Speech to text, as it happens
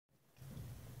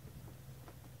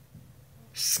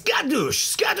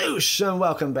Skadoosh, and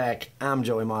welcome back. I'm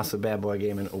Joey Moss of Bad Boy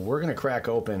Gaming. We're going to crack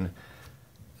open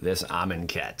this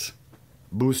Amonkhet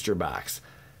booster box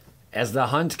as the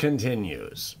hunt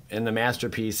continues in the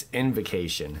Masterpiece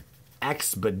Invocation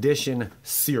Expedition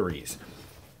series.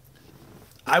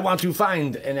 I want to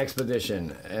find an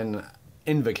Expedition, an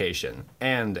Invocation,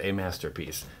 and a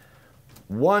Masterpiece.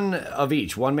 One of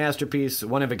each, one Masterpiece,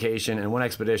 one Invocation, and one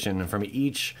Expedition from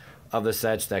each of the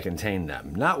sets that contain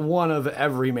them. Not one of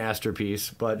every Masterpiece,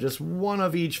 but just one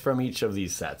of each from each of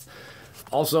these sets.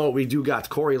 Also, we do got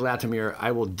Corey Latimer.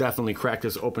 I will definitely crack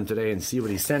this open today and see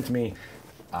what he sent me.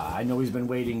 I know he's been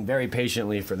waiting very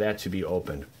patiently for that to be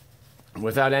opened.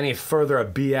 Without any further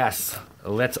BS,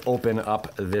 let's open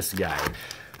up this guy.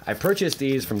 I purchased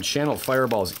these from Channel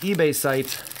Fireball's eBay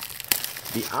site.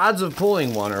 The odds of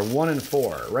pulling one are 1 in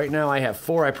 4. Right now I have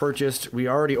 4 I purchased. We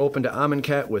already opened an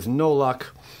Amonkhet with no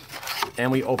luck.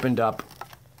 And we opened up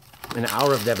an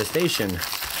Hour of Devastation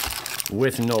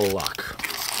with no luck.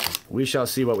 We shall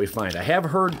see what we find. I have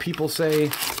heard people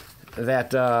say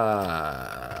that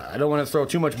I don't want to throw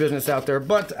too much business out there,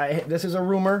 but this is a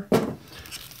rumor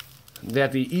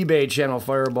that the eBay Channel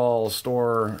Fireball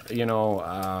store, you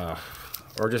know,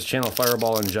 or just Channel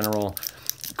Fireball in general,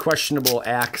 questionable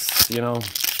acts, you know,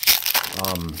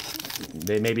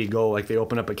 they maybe go like they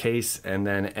open up a case and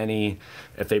then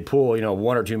if they pull, you know,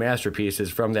 1 or 2 masterpieces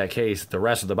from that case, the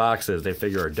rest of the boxes they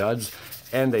figure are duds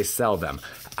and they sell them.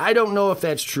 I don't know if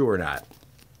that's true or not,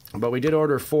 but we did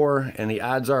order 4 and the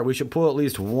odds are we should pull at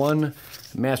least 1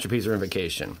 masterpiece or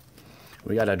invocation.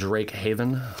 We got a Drake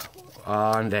Haven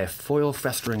and a foil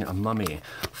festering mummy.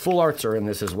 Full arts are in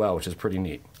this as well, which is pretty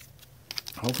neat.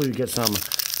 Hopefully we get some.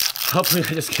 Hopefully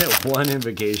I just get 1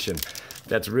 invocation.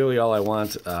 That's really all I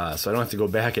want, so I don't have to go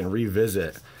back and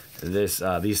revisit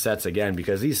these sets again,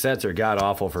 because these sets are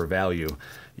god-awful for value.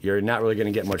 You're not really going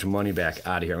to get much money back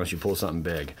out of here unless you pull something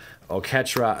big.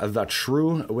 Oketra the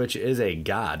True, which is a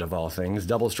god of all things.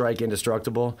 Double strike,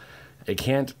 indestructible. It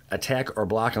can't attack or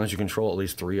block unless you control at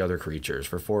least 3 other creatures.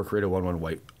 For 4, create a 1/1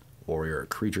 white warrior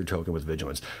creature token with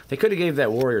vigilance. They could have gave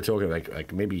that warrior token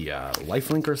like maybe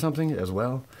lifelink or something as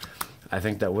well. I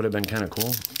think that would have been kind of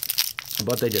cool,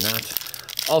 but they did not.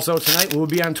 Also, tonight we'll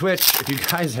be on Twitch. If you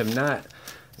guys have not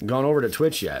gone over to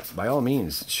Twitch yet, by all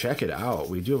means, check it out.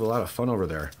 We do have a lot of fun over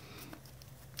there.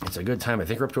 It's a good time. I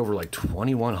think we're up to over like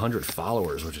 2,100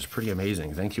 followers, which is pretty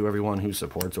amazing. Thank you, everyone who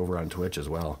supports over on Twitch as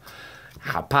well.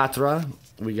 Hapatra.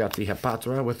 We got the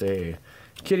Hapatra with a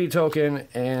kitty token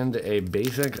and a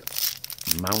basic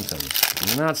mountain.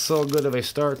 Not so good of a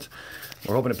start.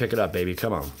 We're hoping to pick it up, baby.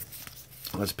 Come on.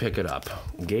 Let's pick it up.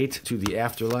 Gate to the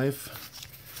Afterlife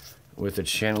with the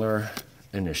Chandler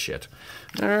and this shit.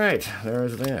 All right,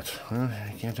 there's that.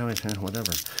 You can't tell me,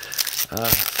 whatever.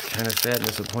 Kind of sad and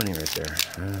disappointing right there.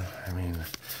 I mean,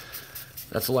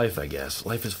 that's life, I guess.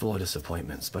 Life is full of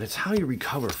disappointments, but it's how you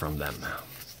recover from them.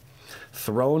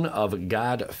 Throne of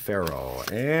God Pharaoh.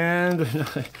 And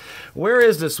where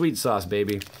is the sweet sauce,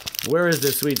 baby? Where is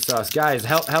the sweet sauce? Guys,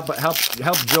 help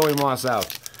Joey Moss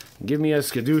out. Give me a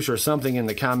skadoosh or something in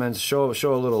the comments. Show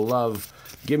a little love.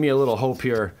 Give me a little hope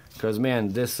here, because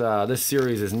man, this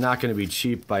series is not going to be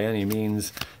cheap by any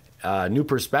means. New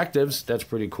perspectives, that's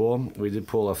pretty cool. We did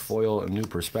pull a foil New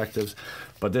Perspectives,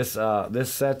 but this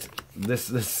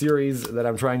series that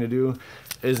I'm trying to do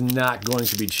is not going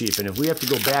to be cheap. And if we have to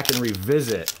go back and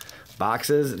revisit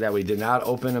boxes that we did not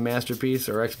open a Masterpiece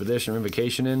or Expedition or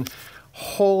Invocation in,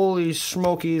 holy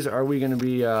smokies, are we going to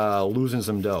be losing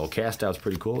some dough. Cast out's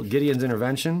pretty cool. Gideon's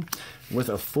Intervention with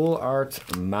a full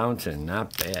art mountain.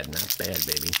 Not bad,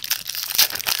 baby.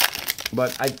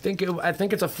 But I think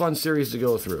it's a fun series to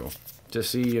go through, to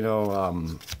see, you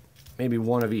know, maybe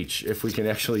 1 of each, if we can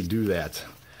actually do that.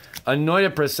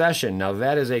 Anointed Procession. Now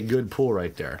that is a good pull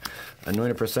right there.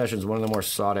 Anointed Procession is one of the more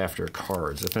sought-after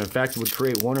cards. If in fact it would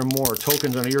create 1 or more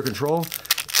tokens under your control,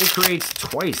 it creates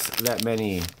twice that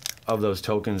many of those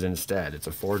tokens instead. It's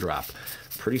a 4-drop.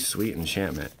 Pretty sweet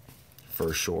enchantment,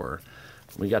 for sure.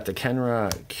 We got the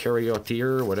Kenra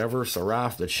Cariotir, whatever,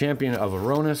 Seraph, the Champion of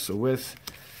Aronis with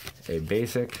a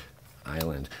basic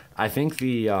island. I think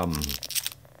the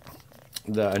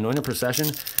Anointed Procession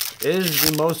is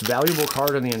the most valuable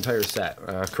card in the entire set.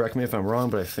 Correct me if I'm wrong,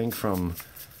 but I think from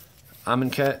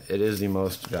Amonkhet, it is the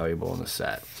most valuable in the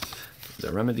set.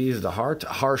 The Remedies, the Heart,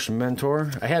 Harsh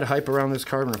Mentor. I had hype around this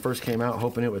card when it first came out,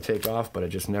 hoping it would take off, but it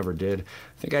just never did.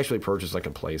 I think I actually purchased like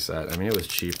a play set. I mean, it was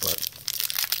cheap, but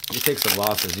you take some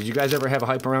losses. Did you guys ever have a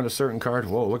hype around a certain card?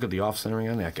 Whoa, look at the off-centering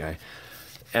on that guy.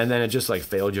 And then it just like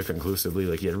failed you conclusively.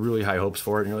 Like you had really high hopes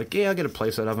for it, and you're like, yeah, I'll get a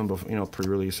playset of him, before, you know,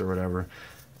 pre-release or whatever.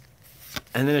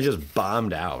 And then it just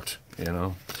bombed out, you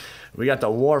know. We got the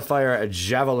Warfire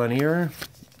Javelineer,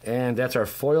 and that's our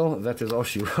foil. That is all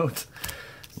she wrote.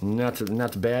 Not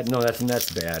bad. No, that's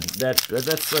bad.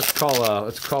 Let's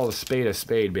call a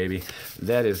spade, baby.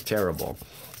 That is terrible.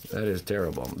 That is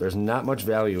terrible. There's not much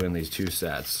value in these two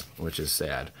sets, which is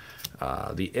sad.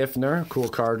 The Ifner, cool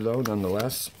card though,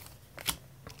 nonetheless.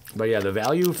 But yeah, the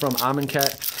value from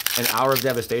Amonkhet and Hour of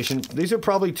Devastation, these are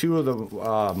probably two of the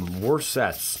worst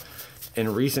sets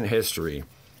in recent history.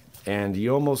 And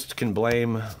you almost can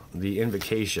blame the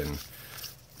Invocation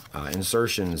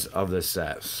insertions of this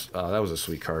set. That was a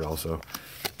sweet card also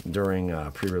during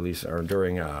pre-release, or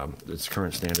during its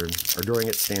current standard, or during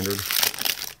its standard.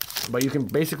 But you can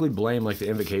basically blame like the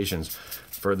Invocations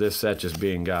for this set just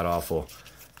being god-awful.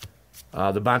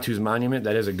 The Bantu's Monument,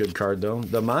 that is a good card though.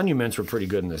 The Monuments were pretty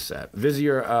good in this set.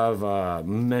 Vizier of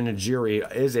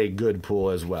Menagiri is a good pool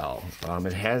as well.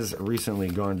 It has recently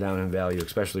gone down in value,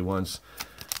 especially once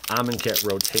Amonkhet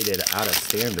rotated out of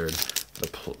standard.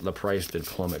 The price did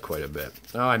plummet quite a bit.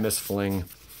 Oh, I miss Fling.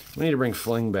 We need to bring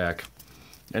Fling back.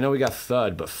 I know we got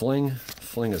Thud, but Fling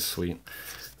is sweet.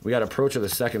 We got Approach of the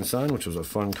Second Sun, which was a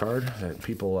fun card that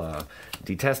people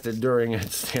detested during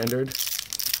its standard.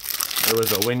 It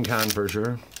was a win con for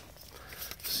sure.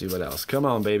 Let's see what else. Come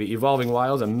on, baby. Evolving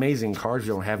Wilds, amazing cards. If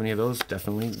you don't have any of those,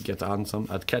 definitely get on some.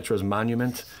 Ketra's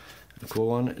Monument, a cool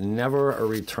one. Never a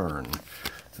Return.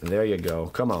 There you go.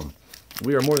 Come on.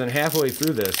 We are more than halfway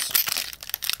through this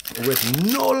with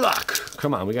no luck.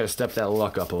 Come on, we got to step that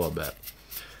luck up a little bit.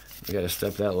 We got to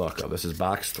step that luck up. This is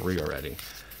box 3 already.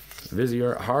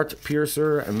 Vizier, Heart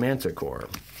Piercer, and Manticore.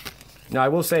 Now, I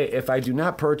will say, if I do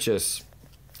not purchase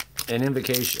an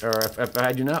Invocation, or if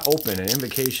I do not open an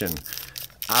Invocation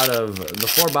out of the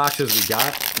 4 boxes we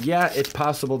got, yeah, it's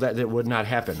possible that it would not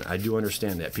happen. I do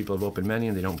understand that. People have opened many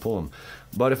and they don't pull them.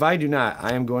 But if I do not,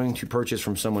 I am going to purchase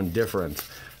from someone different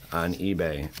on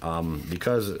eBay,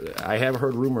 because I have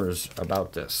heard rumors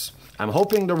about this. I'm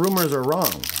hoping the rumors are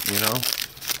wrong, you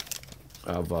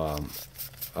know,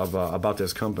 about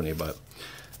this company, but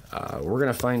we're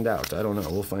gonna find out. I don't know.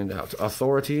 We'll find out.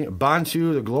 Authority,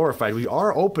 Bantu the Glorified. We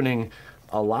are opening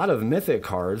a lot of mythic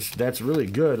cards. That's really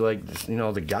good. Like, you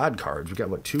know, the god cards. We got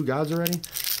what, 2 gods already?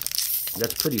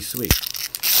 That's pretty sweet.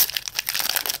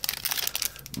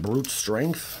 Brute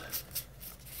Strength.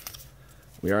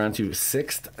 We are on to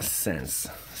Sixth Sense.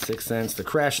 Sixth Sense, the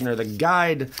Crashner, the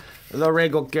Guide, the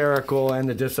Regal Caracal, and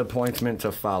the Disappointment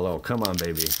to follow. Come on,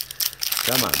 baby.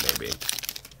 Come on, baby.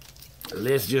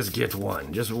 Let's just get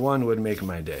one. Just one would make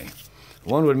my day.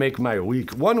 One would make my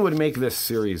week. One would make this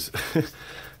series.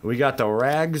 We got the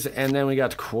Rags, and then we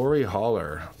got Quarry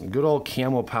Hauler. Good old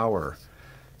Camel Power.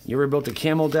 You ever built a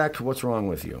camel deck? What's wrong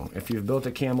with you? If you've built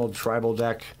a camel tribal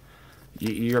deck,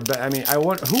 I mean,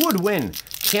 who would win?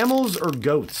 Camels or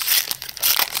goats?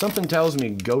 Something tells me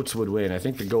goats would win. I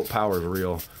think the goat power is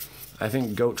real. I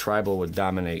think goat tribal would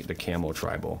dominate the camel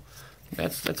tribal.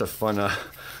 That's a fun.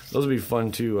 Those would be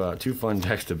fun two fun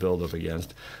decks to build up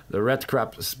against. The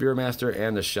Retcrop Spearmaster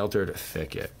and the Sheltered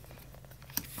Thicket.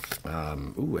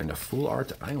 Ooh, and a Full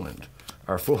Art Island,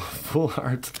 or full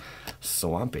Art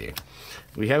Swampy.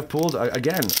 We have pulled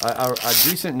again a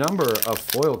decent number of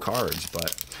foil cards,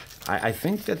 but I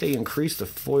think that they increased the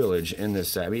foilage in this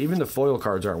set. I mean, even the foil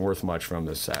cards aren't worth much from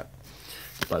this set,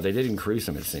 but they did increase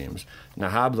them, it seems.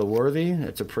 Nahab the Worthy,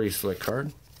 it's a pretty slick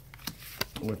card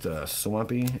with a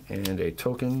Swampy and a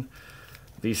token.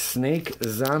 The Snake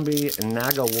Zombie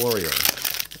Naga Warrior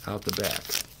out the back.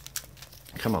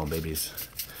 Come on, babies.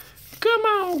 Come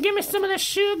on, give me some of the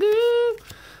sugar.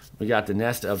 We got the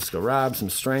Nest of Scarab,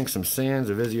 some Strength, some Sands,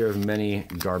 a Vizier of Many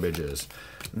Garbages.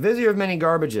 Vizier of Many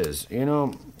Garbages, you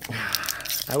know,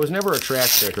 I was never a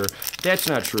trash picker. That's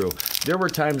not true. There were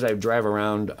times I'd drive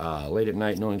around late at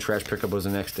night knowing trash pickup was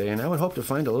the next day, and I would hope to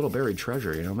find a little buried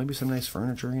treasure, you know, maybe some nice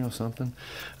furniture, you know, something.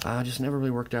 Just never really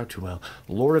worked out too well.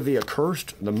 Lord of the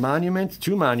Accursed, the Monument,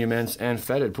 2 Monuments, and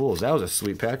Fetid Pools. That was a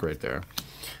sweet pack right there,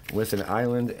 with an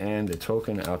island and a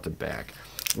token out the back.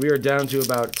 We are down to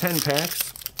about 10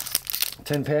 packs.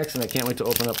 10 packs, and I can't wait to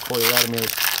open up Corey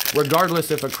Latimer's.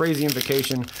 Regardless if a crazy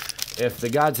invocation, if the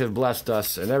gods have blessed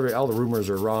us and all the rumors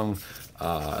are wrong,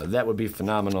 that would be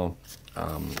phenomenal.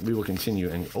 We will continue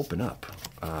and open up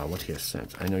what he has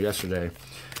sent. I know yesterday,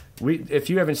 if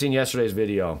you haven't seen yesterday's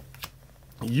video,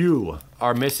 you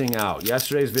are missing out.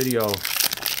 Yesterday's video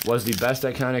was the best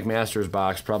Iconic Masters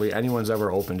box probably anyone's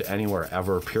ever opened anywhere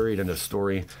ever, period, end of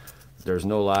story. There's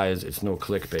no lies, it's no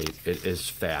clickbait, it is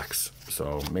facts.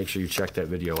 So make sure you check that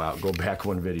video out. Go back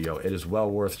one video. It is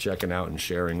well worth checking out and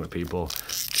sharing with people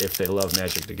if they love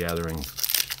Magic the Gathering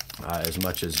as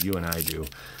much as you and I do.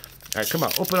 All right, come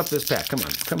on, open up this pack. Come on,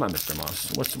 Mr.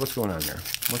 Moss. What's going on here?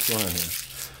 What's going on here?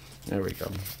 There we go.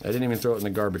 I didn't even throw it in the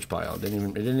garbage pile. It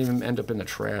didn't even end up in the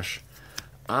trash.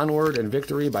 Onward and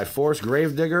Victory by Force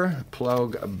Gravedigger,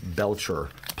 Plague Belcher.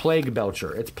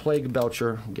 It's Plague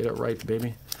Belcher. Get it right,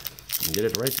 baby. Get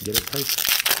it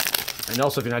right. And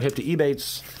also, if you're not hip to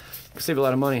Ebates, save a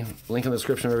lot of money. Link in the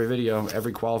description of every video.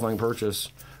 Every qualifying purchase,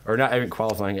 or not every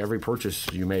qualifying, every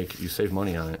purchase you make, you save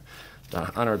money on it.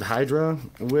 The Honored Hydra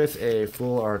with a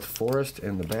full art forest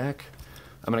in the back.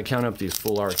 I'm going to count up these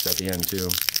full arts at the end, too.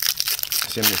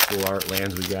 See how many full art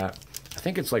lands we got. I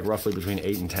think it's like roughly between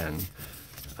 8 and 10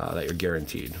 that you're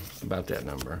guaranteed. About that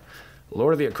number.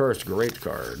 Lord of the Accursed, great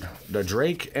card. The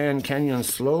Drake and Canyon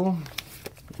Slow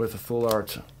with a full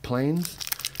art plains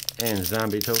and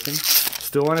zombie token.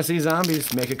 Still want to see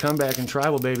zombies make a comeback in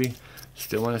Tribal, baby.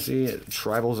 Still want to see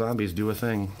Tribal zombies do a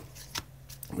thing.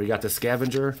 We got the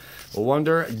Scavenger,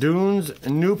 Wonder, Dunes,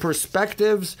 New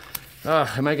Perspectives.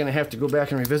 Am I going to have to go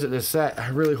back and revisit this set? I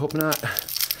really hope not.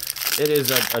 It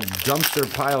is a dumpster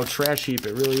pile trash heap.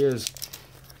 It really is.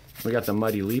 We got the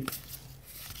Mighty Leap,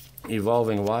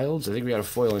 Evolving Wilds. I think we got a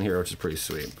foil in here, which is pretty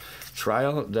sweet.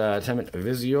 Trial, the Temet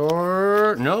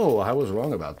Visior. No, I was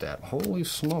wrong about that. Holy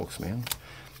smokes, man.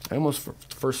 I almost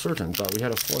for certain thought we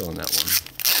had a foil in that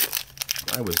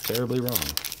one. I was terribly wrong.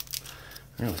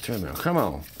 Come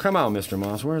on, Mr.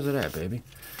 Moss. Where is it at, baby?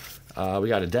 We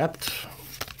got Adept.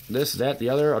 This, that, the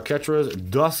other. Oketra's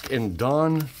Dusk and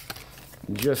Dawn.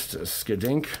 Just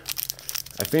skadink.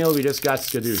 I feel we just got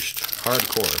skadooshed.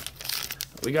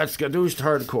 Hardcore. We got skadooshed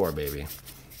hardcore, baby.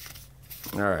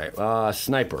 Alright.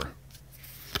 Sniper.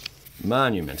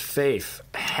 Monument. Faith.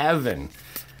 Heaven.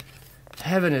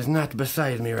 Heaven is not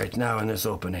beside me right now in this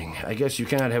opening. I guess you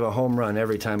cannot have a home run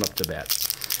every time up the bat.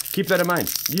 Keep that in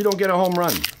mind. You don't get a home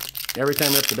run every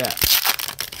time up the bat.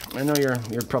 I know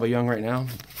you're probably young right now,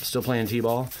 still playing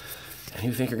T-ball, and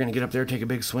you think you're going to get up there, take a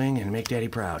big swing, and make Daddy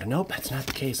proud. Nope, that's not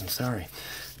the case. I'm sorry.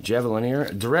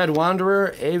 Javelinier, Dread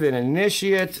Wanderer, Aven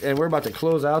Initiate, and we're about to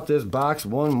close out this box.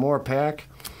 One more pack,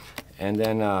 and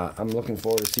then I'm looking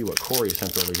forward to see what Corey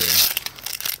sent over here.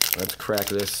 Let's crack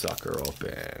this sucker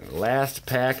open. Last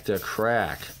pack to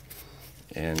crack.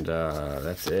 And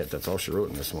that's it. That's all she wrote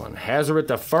in this one. Hazoret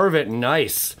the Fervent,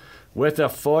 nice. With a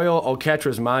foil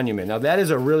Oketra's Monument. Now, that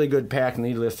is a really good pack,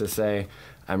 needless to say.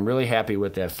 I'm really happy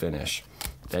with that finish.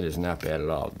 That is not bad at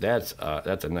all. That's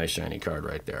a nice shiny card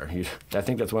right there. I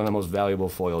think that's one of the most valuable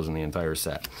foils in the entire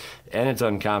set. And it's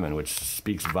uncommon, which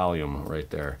speaks volume right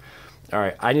there. All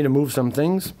right, I need to move some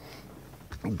things.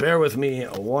 Bear with me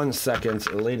 1 second,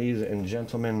 ladies and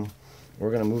gentlemen.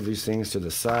 We're going to move these things to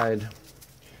the side.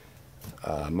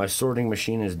 My sorting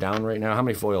machine is down right now. How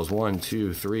many foils? 1,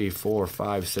 2, 3, 4,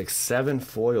 5, 6, 7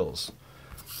 foils.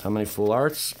 How many full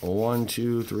arts? 1,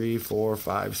 2, 3, 4,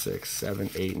 5, 6, 7,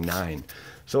 8, 9.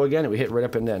 So again, we hit right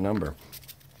up in that number.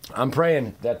 I'm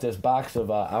praying that this box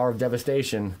of Hour of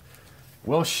Devastation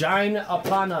will shine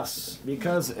upon us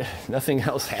because nothing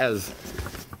else has.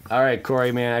 All right,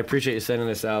 Corey, man, I appreciate you sending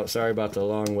this out. Sorry about the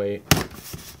long wait.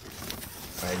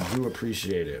 I do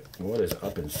appreciate it. What is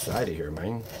up inside of here,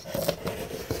 man?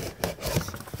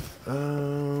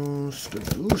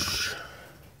 Skadoosh. I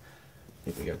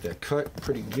think we got that cut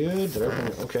pretty good.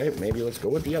 Okay, maybe let's go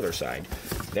with the other side.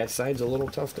 That side's a little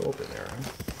tough to open there.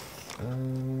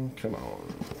 Come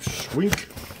on. Squink.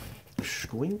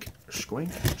 Squink.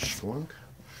 Squink.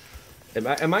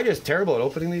 Squunk. Am I just terrible at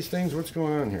opening these things? What's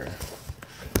going on here?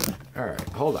 All right,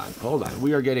 hold on.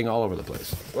 We are getting all over the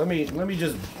place. Let me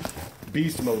just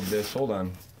beast mode this. Hold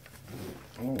on.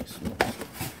 Oh,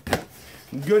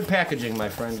 good packaging, my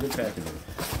friend. Good packaging.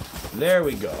 There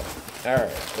we go. All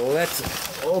right, well,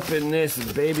 let's open this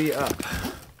baby up.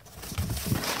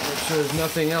 Make sure there's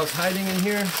nothing else hiding in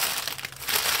here.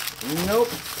 Nope.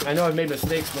 I know I've made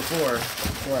mistakes before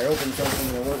where I opened something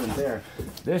and it wasn't there.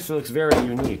 This looks very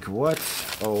unique. What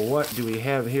do we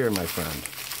have here, my friend?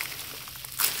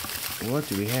 What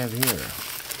do we have here?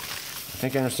 I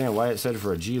think I understand why it said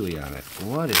for a Geely on it.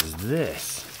 What is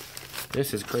this?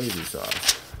 This is crazy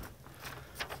sauce.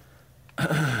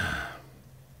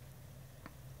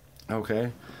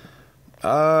 Okay.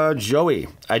 Joey,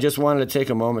 I just wanted to take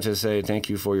a moment to say thank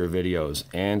you for your videos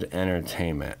and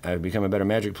entertainment. I've become a better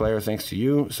Magic player thanks to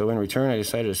you, so in return I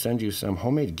decided to send you some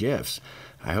homemade gifts.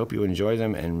 I hope you enjoy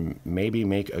them and maybe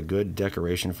make a good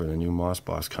decoration for the new Moss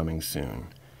Boss coming soon.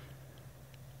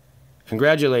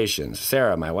 Congratulations,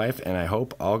 Sarah, my wife, and I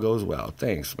hope all goes well.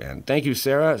 Thanks, man. Thank you,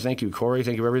 Sarah. Thank you, Corey.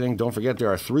 Thank you for everything. Don't forget there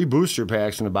are 3 booster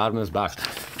packs in the bottom of this box.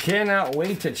 Cannot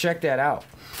wait to check that out.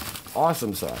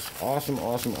 Awesome sauce. Awesome,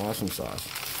 awesome, awesome sauce.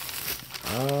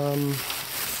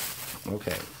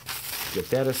 Okay. Get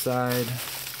that aside.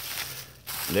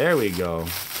 There we go.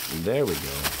 There we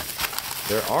go.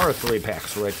 There are 3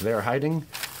 packs right there hiding.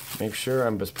 Make sure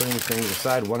I'm just putting things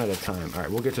aside one at a time. All right,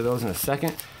 we'll get to those in a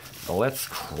second. But let's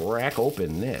crack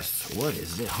open this. What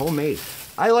is this? Homemade.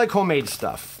 I like homemade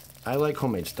stuff. I like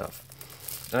homemade stuff.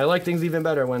 And I like things even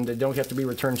better when they don't have to be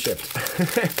return shipped.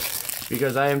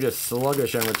 Because I am just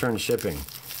sluggish on return shipping.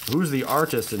 Who's the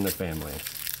artist in the family?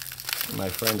 My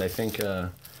friend, I think, I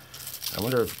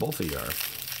wonder if both of you are.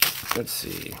 Let's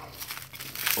see.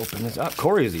 Open this up.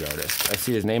 Corey's the artist. I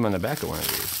see his name on the back of one of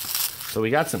these. So we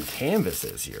got some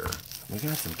canvases here. What is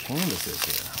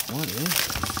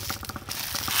this?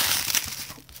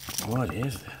 What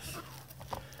is this?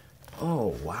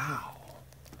 Oh, wow.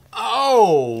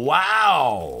 Oh,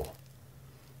 wow.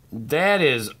 That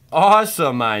is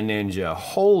awesome, my ninja.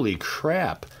 Holy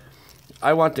crap.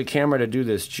 I want the camera to do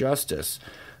this justice.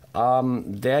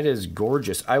 That is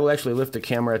gorgeous. I will actually lift the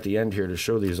camera at the end here to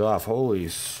show these off. Holy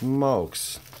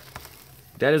smokes.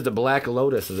 That is the Black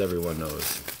Lotus, as everyone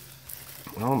knows.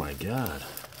 Oh my god.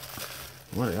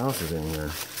 What else is in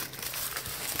here?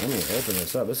 Let me open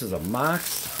this up. This is a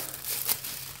Mox.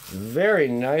 Very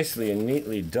nicely and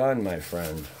neatly done, my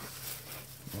friend.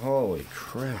 Holy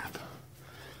crap.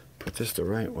 Put this the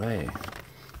right way.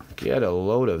 Get a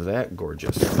load of that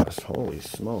gorgeousness. Holy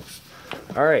smokes.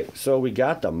 Alright, so we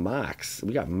got the Mox.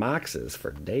 We got Moxes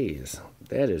for days.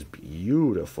 That is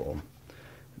beautiful.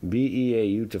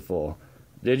 beautiful.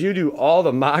 Did you do all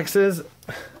the Moxes?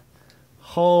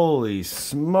 Holy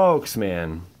smokes,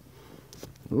 man.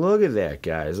 Look at that,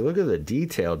 guys. Look at the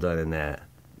detail done in that.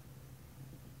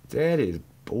 That is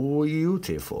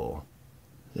beautiful.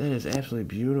 That is absolutely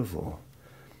beautiful.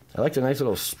 I like the nice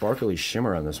little sparkly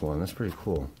shimmer on this one. That's pretty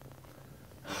cool.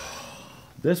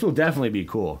 This will definitely be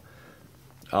cool.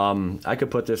 I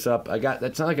could put this up.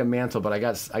 That's not like a mantle, but I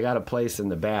got a place in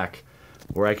the back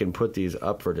where I can put these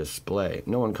up for display.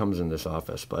 No one comes in this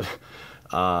office, but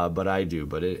I do.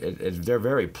 But they're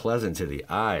very pleasant to the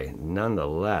eye,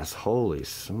 nonetheless. Holy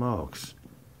smokes.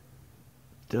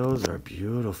 Those are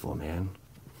beautiful, man.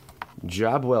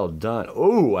 Job well done.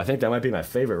 Ooh, I think that might be my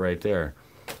favorite right there.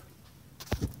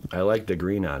 I like the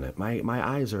green on it. My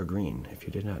eyes are green, if you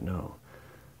did not know.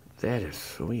 That is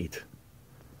sweet.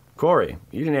 Corey,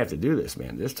 you didn't have to do this,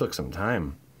 man. This took some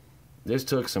time. This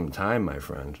took some time, my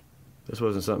friend. This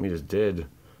wasn't something you just did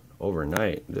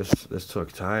overnight. This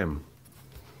took time.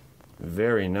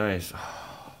 Very nice.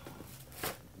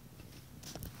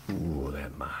 Ooh,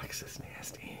 that Mox is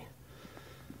nasty.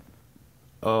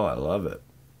 Oh, I love it.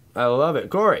 I love it.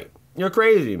 Corey, you're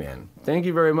crazy, man. Thank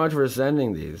you very much for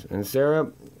sending these. And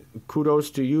Sarah, kudos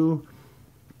to you.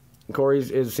 Corey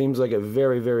seems like a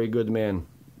very, very good man.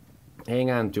 Hang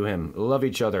on to him. Love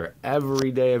each other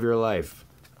every day of your life.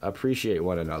 Appreciate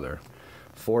one another.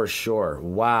 For sure.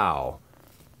 Wow.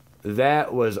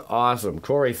 That was awesome.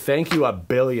 Corey, thank you a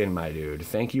billion, my dude.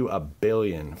 Thank you a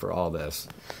billion for all this.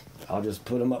 I'll just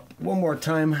put them up one more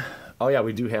time. Oh, yeah,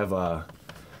 we do have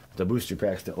the booster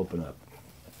packs to open up.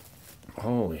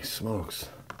 Holy smokes.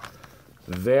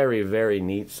 Very, very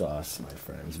neat sauce, my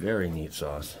friends. Very neat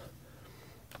sauce.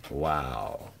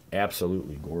 Wow.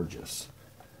 Absolutely gorgeous.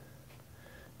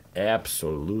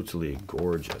 Absolutely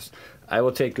gorgeous. I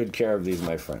will take good care of these,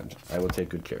 my friend. I will take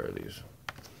good care of these.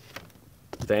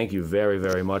 Thank you very,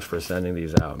 very much for sending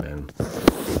these out, man.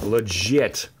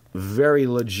 Legit. Very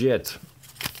legit.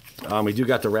 We do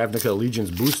got the Ravnica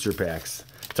Allegiance booster packs.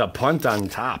 It's a punt on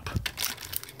top.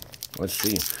 Let's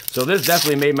see. So this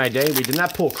definitely made my day. We did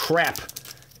not pull crap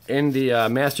in the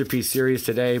Masterpiece series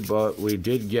today, but we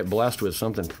did get blessed with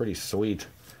something pretty sweet.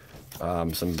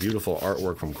 Some beautiful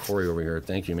artwork from Corey over here.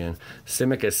 Thank you, man.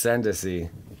 Simic Ascendancy.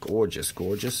 Gorgeous,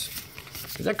 gorgeous.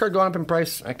 Is that card going up in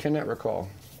price? I cannot recall.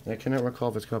 I cannot recall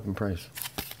if it's going up in price.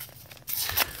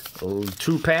 Oh,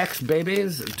 2 packs,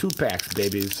 babies. 2 packs,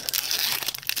 babies.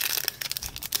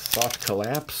 Soft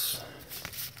Collapse.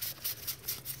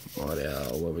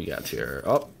 What we got here?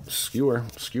 Oh, Skewer.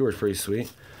 Skewer's pretty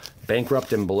sweet.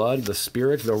 Bankrupt in Blood, the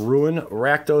Spirit, the Ruin,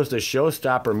 Rakdos, the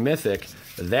Showstopper, Mythic.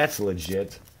 That's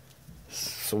legit.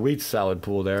 Sweet solid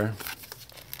pool there.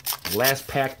 Last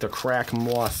pack to crack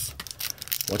Moss.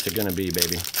 What's it gonna be,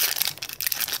 baby?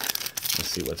 Let's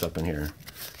see what's up in here.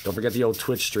 Don't forget the old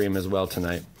Twitch stream as well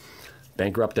tonight.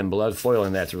 Bankrupt in Blood, foil,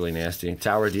 and that's really nasty.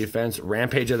 Tower Defense,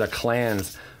 Rampage of the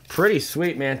Clans. Pretty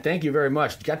sweet, man. Thank you very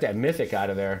much. Got that Mythic out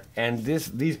of there. And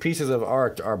these pieces of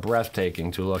art are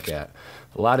breathtaking to look at.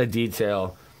 A lot of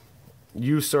detail.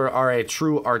 You, sir, are a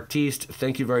true artiste.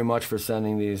 Thank you very much for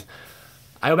sending these.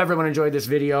 I hope everyone enjoyed this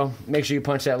video. Make sure you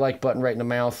punch that like button right in the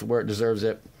mouth where it deserves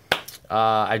it.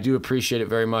 I do appreciate it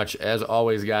very much. As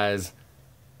always, guys,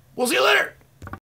 We'll see you later.